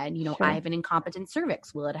pre-pumping again? Sure. I have an incompetent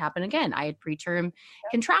cervix. Will it happen again? I had preterm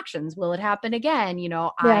contractions. Will it happen again?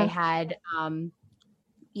 I had, oh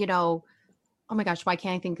my gosh, why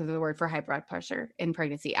can't I think of the word for high blood pressure in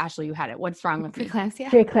pregnancy? Ashley, you had it. What's wrong with me?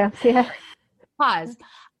 Preeclampsia. Pause.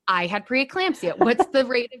 I had preeclampsia. What's the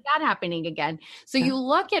rate of that happening again? So you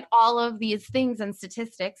look at all of these things and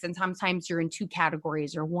statistics, and sometimes you're in 2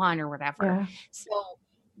 categories or 1 or whatever. Yeah. So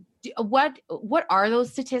what are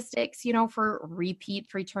those statistics, for repeat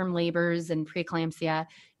preterm labors and preeclampsia?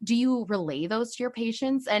 Do you relay those to your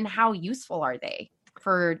patients, and how useful are they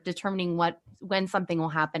for determining when something will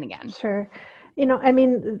happen again? Sure.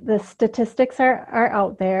 The statistics are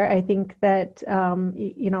out there. I think that,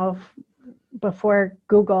 before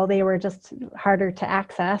Google, they were just harder to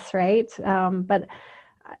access, right? But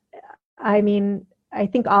I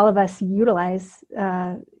think all of us utilize,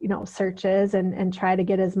 searches and try to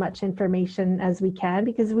get as much information as we can,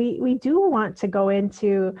 because we do want to go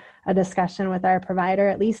into a discussion with our provider,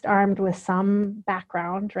 at least armed with some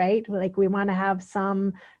background, right? Like we want to have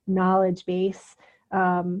some knowledge base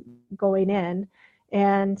going in.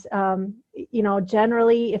 And,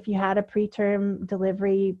 generally, if you had a preterm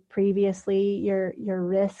delivery previously, your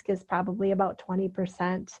risk is probably about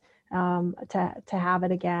 20% to have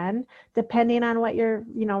it again, depending on what your,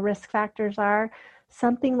 risk factors are.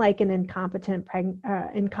 Something like an incompetent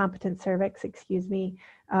cervix,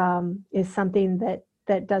 is something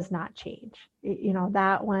that does not change.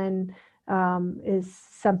 That one is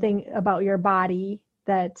something about your body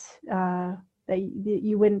that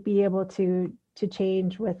you wouldn't be able to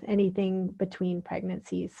change with anything between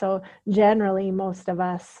pregnancies. So generally, most of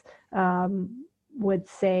us would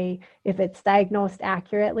say, if it's diagnosed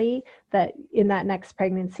accurately, that in that next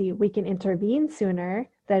pregnancy we can intervene sooner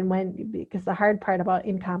than because the hard part about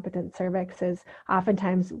incompetent cervix is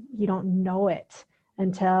oftentimes you don't know it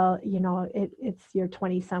until it's your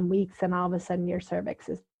 20 some weeks and all of a sudden your cervix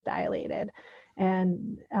is dilated.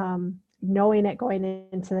 And knowing it going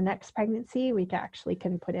into the next pregnancy, we actually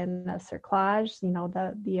can put in a cerclage,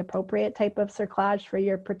 the appropriate type of cerclage for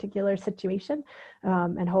your particular situation,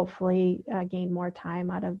 and hopefully gain more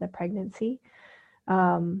time out of the pregnancy.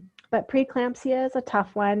 But preeclampsia is a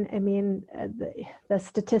tough one. I mean, the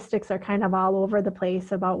statistics are kind of all over the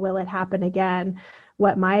place about will it happen again.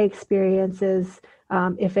 What my experience is,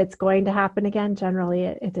 if it's going to happen again, generally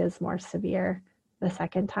it is more severe the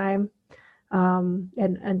second time.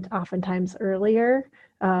 And oftentimes earlier,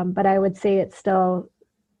 but I would say it's still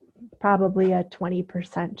probably a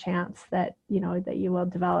 20% chance that you will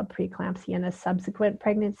develop preeclampsia in a subsequent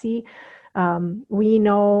pregnancy. We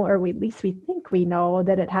know, or at least we think we know,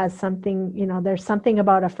 that it has something, there's something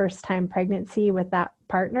about a first-time pregnancy with that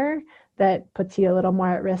partner that puts you a little more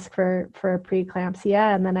at risk for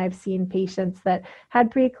preeclampsia. And then I've seen patients that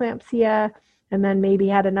had preeclampsia and then maybe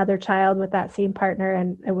had another child with that same partner,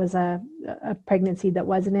 and it was a pregnancy that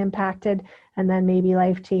wasn't impacted, and then maybe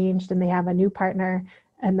life changed and they have a new partner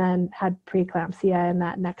and then had preeclampsia in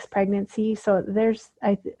that next pregnancy. So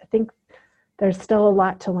I think there's still a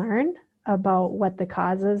lot to learn about what the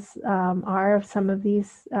causes are of some of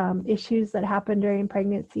these issues that happen during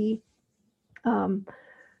pregnancy.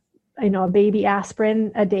 I know a baby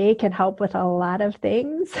aspirin a day can help with a lot of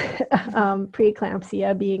things,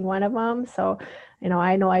 preeclampsia being one of them. So,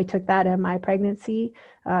 I know I took that in my pregnancy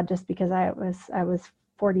just because I was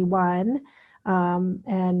 41,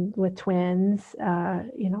 and with twins,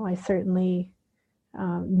 I certainly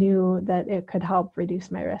knew that it could help reduce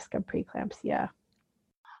my risk of preeclampsia.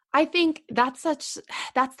 I think that's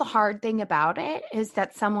the hard thing about it, is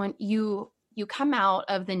that you come out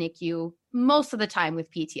of the NICU most of the time with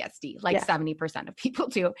PTSD, like 70% of people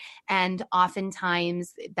do. And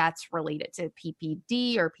oftentimes that's related to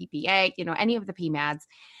PPD or PPA, any of the PMADs.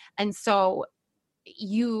 And so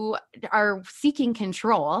you are seeking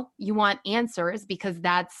control. You want answers, because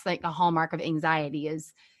that's like a hallmark of anxiety,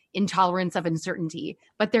 is intolerance of uncertainty.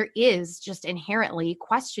 But there is just inherently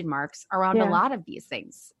question marks around a lot of these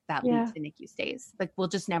things that lead to NICU stays. Like, we'll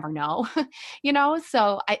just never know,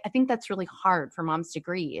 So I think that's really hard for moms to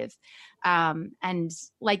grieve. And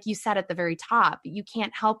like you said at the very top, you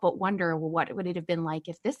can't help but wonder, well, what would it have been like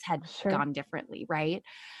if this had gone differently, right?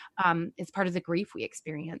 It's part of the grief we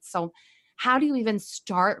experience. So how do you even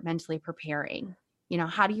start mentally preparing?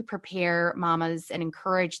 How do you prepare mamas and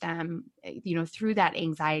encourage them, through that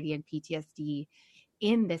anxiety and PTSD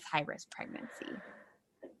in this high-risk pregnancy?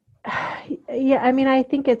 Yeah, I mean, I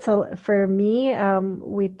think for me,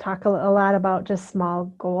 we talk a lot about just small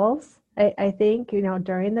goals. I think,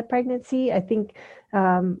 during the pregnancy, I think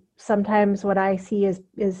sometimes what I see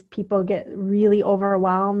is people get really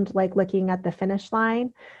overwhelmed, like looking at the finish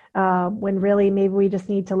line, when really maybe we just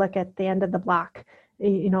need to look at the end of the block.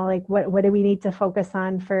 Like what do we need to focus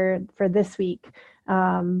on for this week?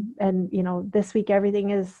 And, this week,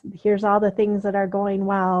 here's all the things that are going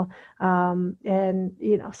well. And,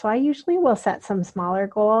 so I usually will set some smaller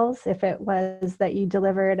goals. If it was that you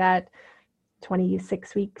delivered at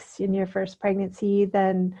 26 weeks in your first pregnancy,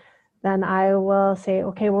 then I will say,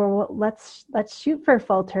 okay, well, let's shoot for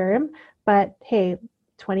full term, but hey,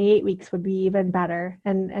 28 weeks would be even better.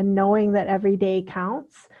 And knowing that every day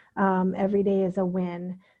counts, every day is a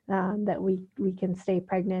win, that we can stay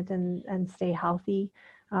pregnant and stay healthy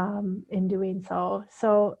in doing so.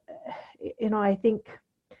 So, I think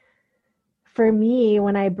for me,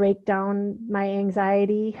 when I break down my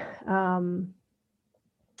anxiety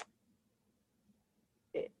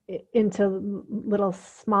into little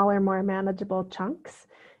smaller, more manageable chunks,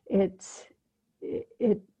 it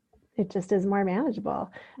just is more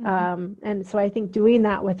manageable. Mm-hmm. And so I think doing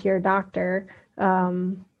that with your doctor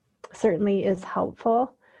certainly is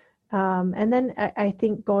helpful. And then I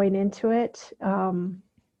think going into it,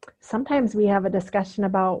 sometimes we have a discussion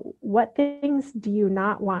about what things do you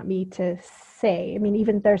not want me to say. I mean,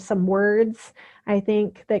 even there's some words I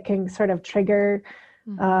think that can sort of trigger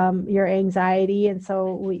your anxiety. And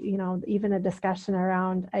so we, even a discussion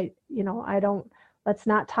around, let's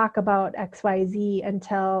not talk about XYZ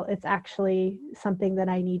until it's actually something that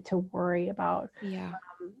I need to worry about. Yeah.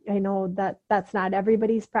 I know that that's not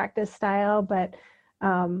everybody's practice style, but,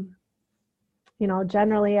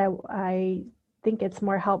 generally I think it's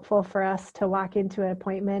more helpful for us to walk into an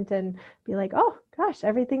appointment and be like, oh gosh,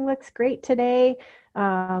 everything looks great today.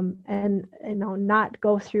 And not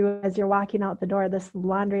go through as you're walking out the door, this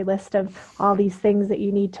laundry list of all these things that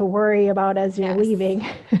you need to worry about as you're leaving.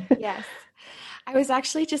 Yes. I was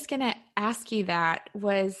actually just going to ask you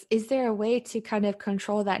is there a way to kind of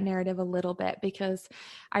control that narrative a little bit? Because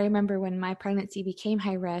I remember when my pregnancy became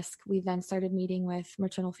high risk, we then started meeting with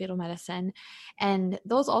maternal fetal medicine, and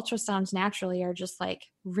those ultrasounds naturally are just like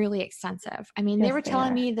really extensive. I mean, they were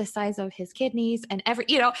telling me the size of his kidneys and and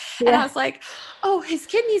I was like, oh, his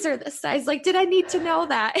kidneys are this size. Like, did I need to know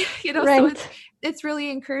that? Right. So it's really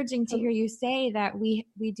encouraging to hear you say that we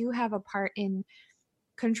do have a part in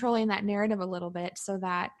controlling that narrative a little bit so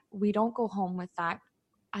that we don't go home with that.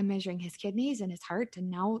 I'm measuring his kidneys and his heart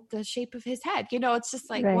and now the shape of his head. It's just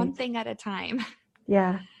like one thing at a time.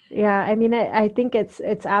 Yeah. Yeah. I mean, I think it's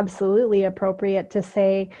absolutely appropriate to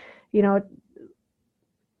say,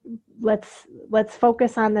 let's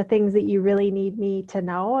focus on the things that you really need me to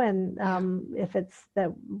know. And if it's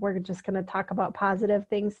that we're just going to talk about positive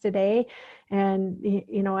things today, and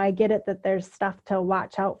I get it that there's stuff to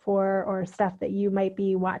watch out for or stuff that you might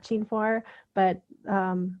be watching for, but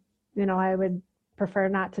I would prefer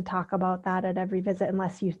not to talk about that at every visit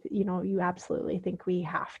unless you absolutely think we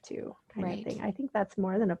have to kind of thing. I think that's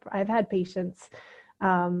more than I've had patients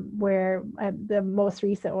where the most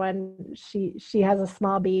recent one, she has a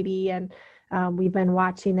small baby, and we've been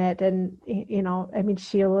watching it, and I mean,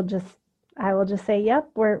 I will just say, yep,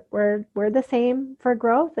 we're the same for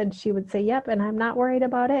growth, and she would say, yep, and I'm not worried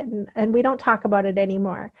about it, and we don't talk about it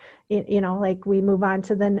anymore. Like we move on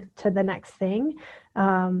to the next thing,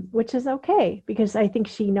 which is okay, because I think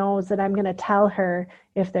she knows that I'm going to tell her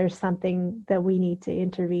if there's something that we need to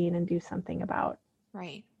intervene and do something about.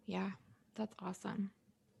 Right. Yeah. That's awesome.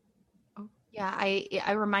 Oh. Yeah,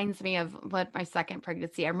 it reminds me of what my second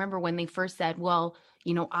pregnancy. I remember when they first said, well,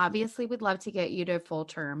 obviously we'd love to get you to full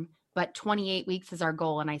term, but 28 weeks is our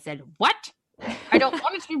goal. And I said, what? I don't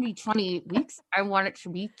want it to be 28 weeks. I want it to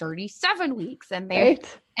be 37 weeks. And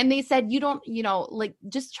they said, you don't, like,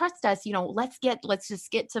 just trust us, let's just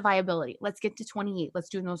get to viability. Let's get to 28. Let's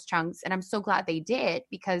do those chunks. And I'm so glad they did,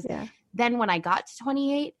 because then when I got to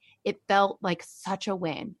 28, it felt like such a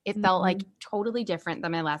win. It felt like totally different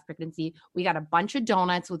than my last pregnancy. We got a bunch of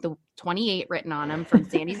donuts with the 28 written on them from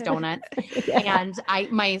Sandy's Donuts. And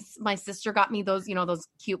my sister got me those, those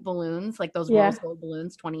cute balloons, like those rose gold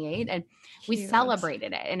balloons, 28. And we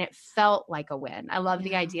celebrated it, and it felt like a win. I love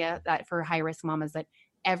the idea that for high risk mamas that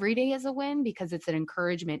every day is a win, because it's an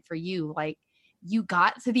encouragement for you. Like, you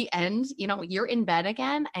got to the end, you're in bed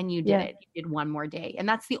again, and you did it. You did one more day. And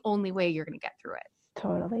that's the only way you're going to get through it.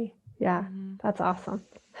 Totally. Yeah. That's awesome.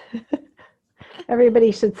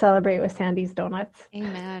 Everybody should celebrate with Sandy's Donuts.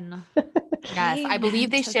 Amen. Yes. I believe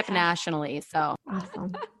they ship nationally. So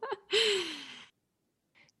awesome.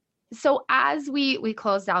 So as we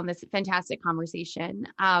close down this fantastic conversation,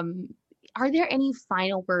 are there any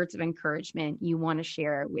final words of encouragement you want to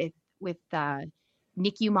share with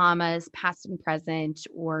NICU mamas, past and present,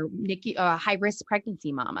 or NICU high risk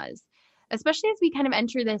pregnancy mamas, especially as we kind of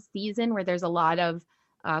enter this season where there's a lot of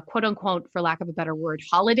quote unquote, for lack of a better word,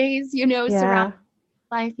 holidays, surround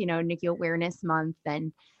life, NICU Awareness Month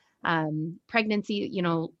and pregnancy,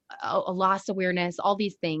 a loss awareness, all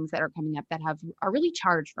these things that are coming up that are really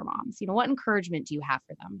charged for moms. What encouragement do you have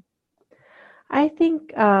for them? I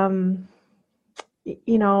think,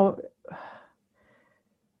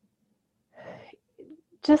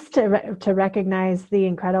 just to recognize the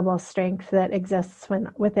incredible strength that exists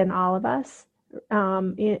within all of us.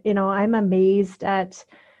 I'm amazed at,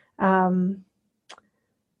 how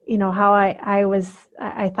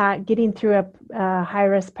I thought getting through a high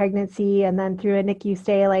risk pregnancy and then through a NICU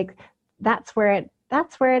stay, like that's where it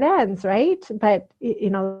ends. Right. But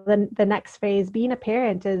the next phase, being a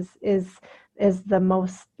parent is the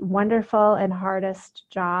most wonderful and hardest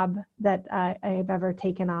job that I've ever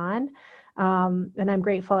taken on. And I'm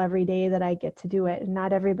grateful every day that I get to do it. And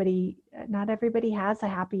not everybody has a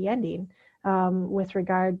happy ending with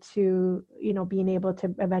regard to, being able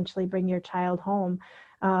to eventually bring your child home.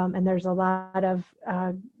 And there's a lot of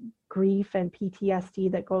grief and PTSD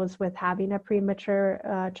that goes with having a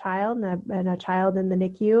premature child and a child in the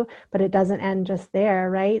NICU, but it doesn't end just there,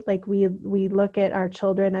 right? Like we look at our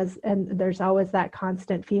children and there's always that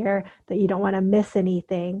constant fear that you don't want to miss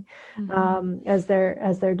anything as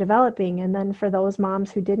they're developing. And then for those moms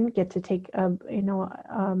who didn't get to take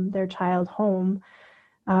their child home,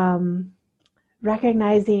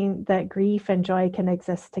 recognizing that grief and joy can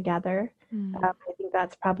exist together. I think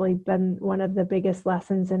that's probably been one of the biggest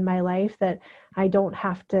lessons in my life, that I don't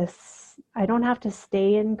have to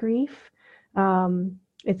stay in grief.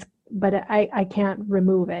 But I can't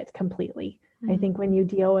remove it completely. I think when you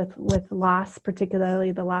deal with loss,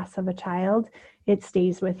 particularly the loss of a child, it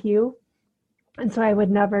stays with you. And so I would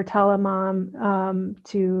never tell a mom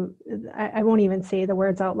I won't even say the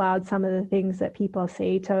words out loud, some of the things that people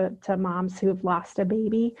say to moms who have lost a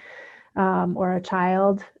baby or a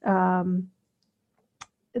child, that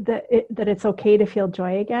it's okay to feel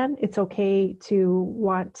joy again. It's okay to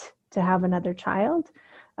want to have another child.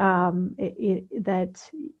 That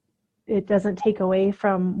it doesn't take away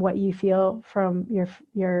from what you feel from your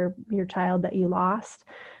child that you lost.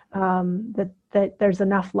 That there's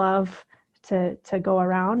enough love to go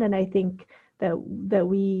around. And I think that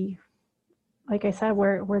we, like I said,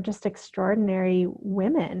 we're just extraordinary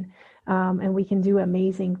women, and we can do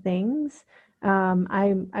amazing things.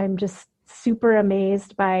 I'm just super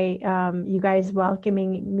amazed by you guys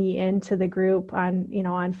welcoming me into the group on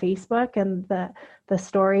Facebook, and the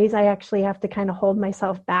stories. I actually have to kind of hold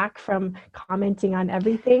myself back from commenting on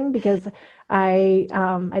everything, because I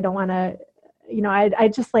don't want to, I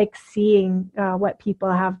just like seeing what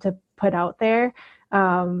people have to put out there.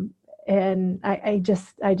 And I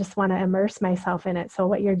just want to immerse myself in it. So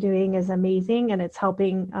what you're doing is amazing, and it's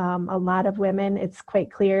helping a lot of women. It's quite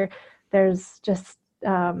clear there's just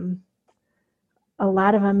a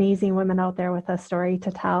lot of amazing women out there with a story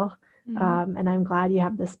to tell. And I'm glad you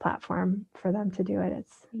have this platform for them to do it.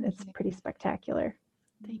 It's pretty spectacular.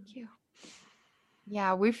 Thank you.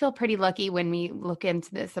 Yeah, we feel pretty lucky when we look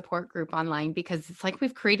into the support group online, because it's like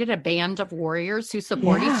we've created a band of warriors who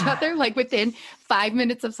support each other. Like within 5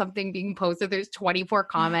 minutes of something being posted, there's 24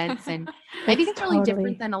 comments. And I think it's really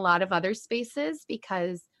different than a lot of other spaces,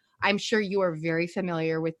 because I'm sure you are very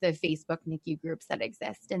familiar with the Facebook NICU groups that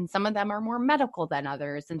exist. And some of them are more medical than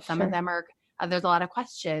others. And some of them are, there's a lot of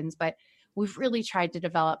questions, but we've really tried to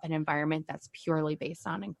develop an environment that's purely based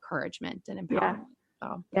on encouragement and empowerment.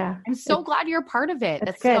 So I'm so glad you're a part of it.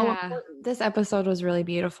 That's good. So important. This episode was really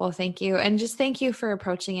beautiful. Thank you. And just thank you for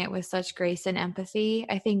approaching it with such grace and empathy.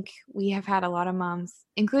 I think we have had a lot of moms,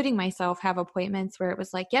 including myself, have appointments where it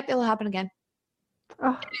was like, yep, it'll happen again.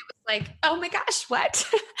 And it was like, oh my gosh, what?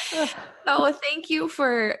 So thank you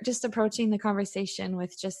for just approaching the conversation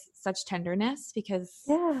with just such tenderness, because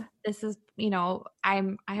this is,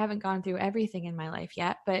 I haven't gone through everything in my life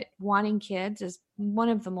yet, but wanting kids is one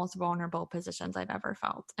of the most vulnerable positions I've ever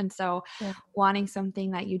felt. And so wanting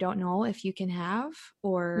something that you don't know if you can have,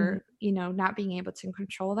 or, not being able to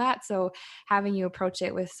control that. So having you approach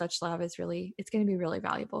it with such love is it's going to be really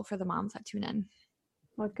valuable for the moms that tune in.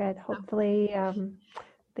 Well, good. Hopefully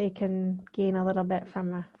they can gain a little bit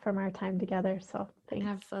from our time together. So thanks.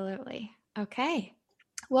 Absolutely. Okay.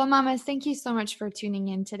 Well, mamas, thank you so much for tuning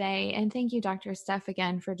in today. And thank you, Dr. Steph,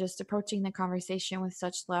 again, for just approaching the conversation with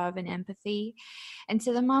such love and empathy. And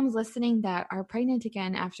to the moms listening that are pregnant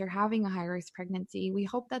again after having a high-risk pregnancy, we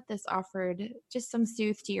hope that this offered just some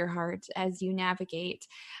soothe to your heart as you navigate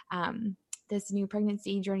this new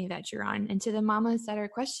pregnancy journey that you're on. And to the mamas that are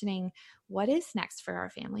questioning, what is next for our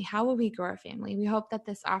family? How will we grow our family? We hope that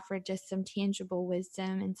this offered just some tangible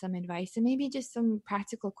wisdom and some advice, and maybe just some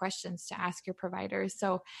practical questions to ask your providers.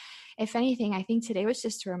 So if anything, I think today was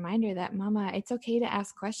just a reminder that, mama, it's okay to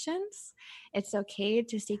ask questions. It's okay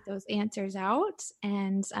to seek those answers out.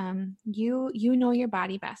 And you know your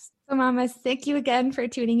body best. So mamas, thank you again for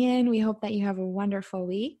tuning in. We hope that you have a wonderful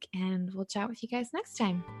week, and we'll chat with you guys next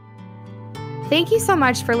time. Thank you so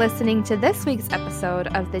much for listening to this week's episode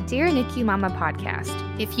of the Dear NICU Mama podcast.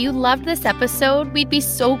 If you loved this episode, we'd be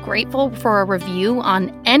so grateful for a review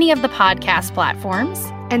on any of the podcast platforms.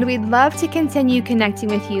 And we'd love to continue connecting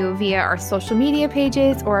with you via our social media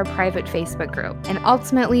pages or a private Facebook group. And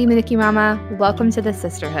ultimately, NICU Mama, welcome to the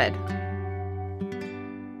sisterhood.